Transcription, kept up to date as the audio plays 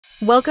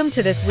Welcome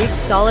to this week's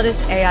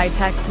Solidus AI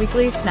Tech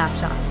Weekly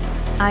Snapshot.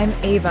 I'm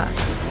Ava,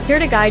 here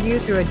to guide you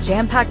through a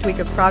jam-packed week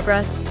of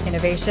progress,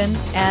 innovation,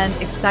 and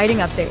exciting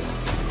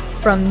updates.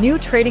 From new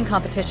trading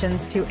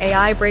competitions to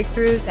AI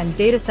breakthroughs and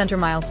data center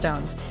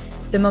milestones,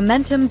 the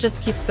momentum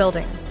just keeps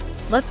building.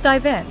 Let's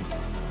dive in.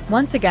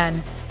 Once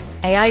again,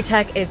 AI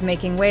tech is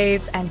making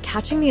waves and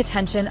catching the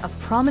attention of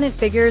prominent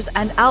figures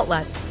and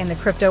outlets in the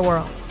crypto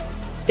world.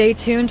 Stay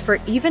tuned for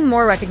even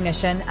more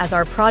recognition as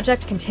our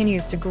project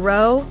continues to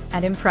grow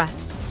and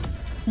impress.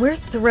 We're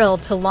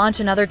thrilled to launch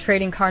another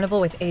trading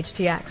carnival with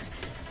AITECH,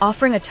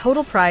 offering a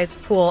total prize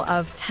pool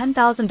of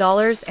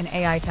 $10,000 in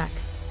AI tech.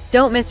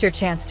 Don't miss your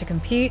chance to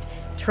compete,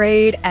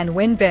 trade, and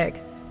win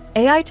big.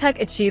 AI tech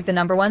achieved the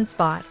 #1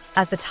 spot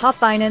as the top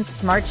Binance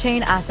Smart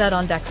Chain asset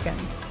on Dexscan.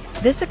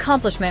 This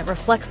accomplishment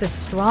reflects the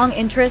strong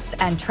interest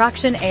and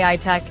traction AI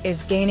tech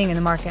is gaining in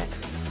the market.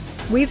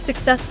 We've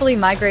successfully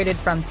migrated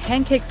from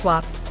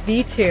PancakeSwap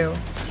V2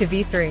 to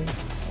V3,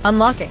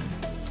 unlocking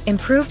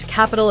improved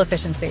capital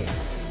efficiency,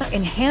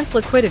 enhanced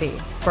liquidity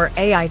for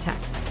AI tech,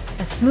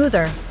 a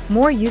smoother,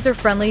 more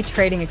user-friendly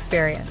trading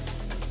experience.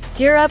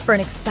 Gear up for an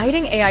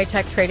exciting AI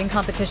tech trading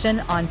competition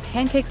on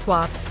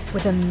PancakeSwap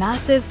with a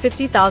massive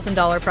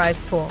 $50,000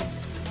 prize pool.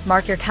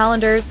 Mark your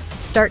calendars,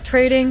 start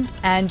trading,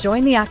 and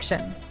join the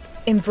action.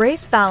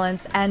 Embrace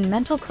balance and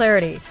mental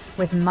clarity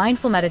with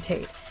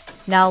MindfulMeditate,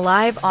 now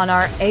live on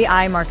our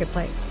AI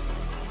marketplace.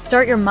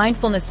 Start your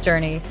mindfulness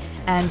journey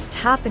and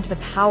tap into the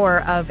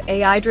power of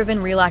AI-driven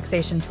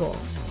relaxation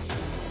tools.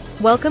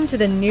 Welcome to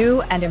the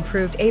new and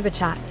improved AVA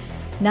chat,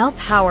 now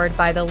powered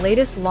by the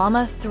latest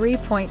Llama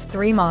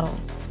 3.3 model.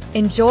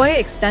 Enjoy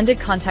extended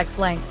context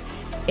length,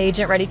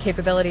 agent-ready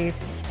capabilities,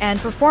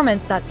 and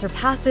performance that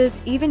surpasses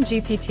even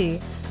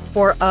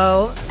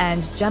GPT-4o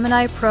and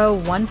Gemini Pro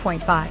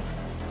 1.5.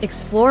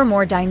 Explore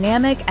more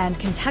dynamic and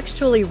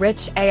contextually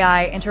rich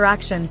AI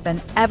interactions than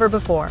ever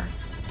before.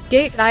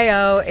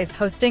 Gate.io is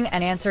hosting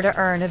an Answer to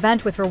Earn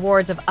event with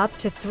rewards of up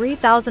to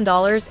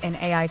 $3,000 in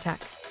AI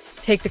tech.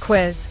 Take the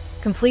quiz,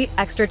 complete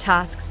extra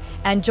tasks,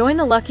 and join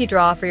the lucky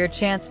draw for your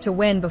chance to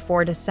win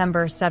before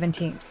December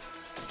 17th.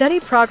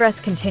 Steady progress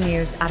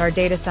continues at our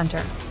data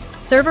center.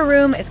 Server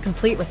room is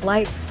complete with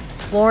lights,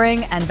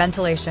 flooring, and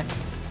ventilation.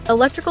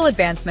 Electrical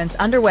advancements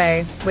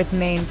underway with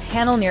main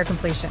panel near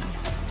completion.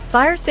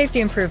 Fire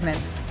safety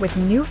improvements with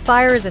new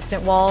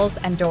fire-resistant walls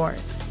and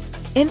doors.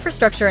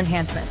 Infrastructure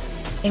enhancements,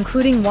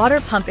 including water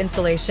pump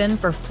installation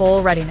for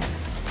full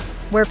readiness.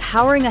 We're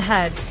powering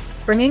ahead,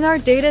 bringing our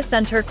data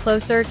center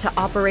closer to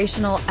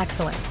operational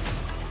excellence.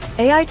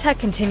 AI tech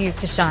continues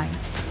to shine,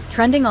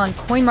 trending on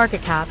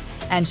CoinMarketCap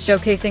and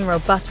showcasing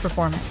robust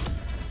performance.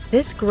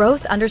 This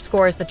growth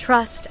underscores the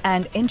trust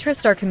and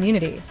interest our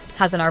community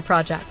has in our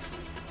project.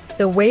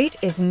 The wait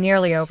is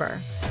nearly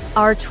over.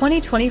 Our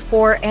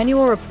 2024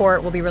 annual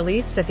report will be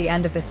released at the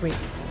end of this week.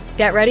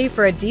 Get ready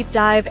for a deep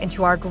dive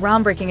into our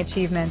groundbreaking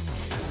achievements,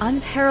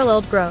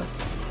 unparalleled growth,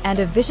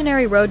 and a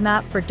visionary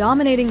roadmap for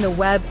dominating the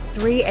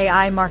Web3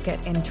 AI market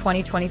in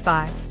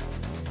 2025.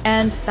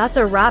 And that's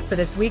a wrap for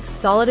this week's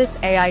Solidus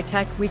AI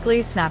Tech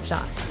Weekly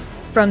Snapshot.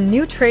 From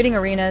new trading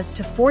arenas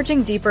to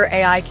forging deeper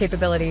AI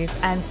capabilities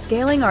and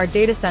scaling our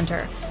data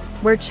center,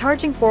 we're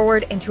charging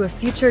forward into a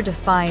future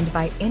defined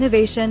by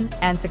innovation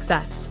and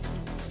success.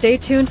 Stay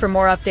tuned for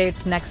more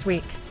updates next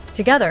week.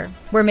 Together,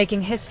 we're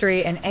making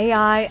history in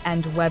AI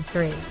and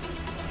Web3.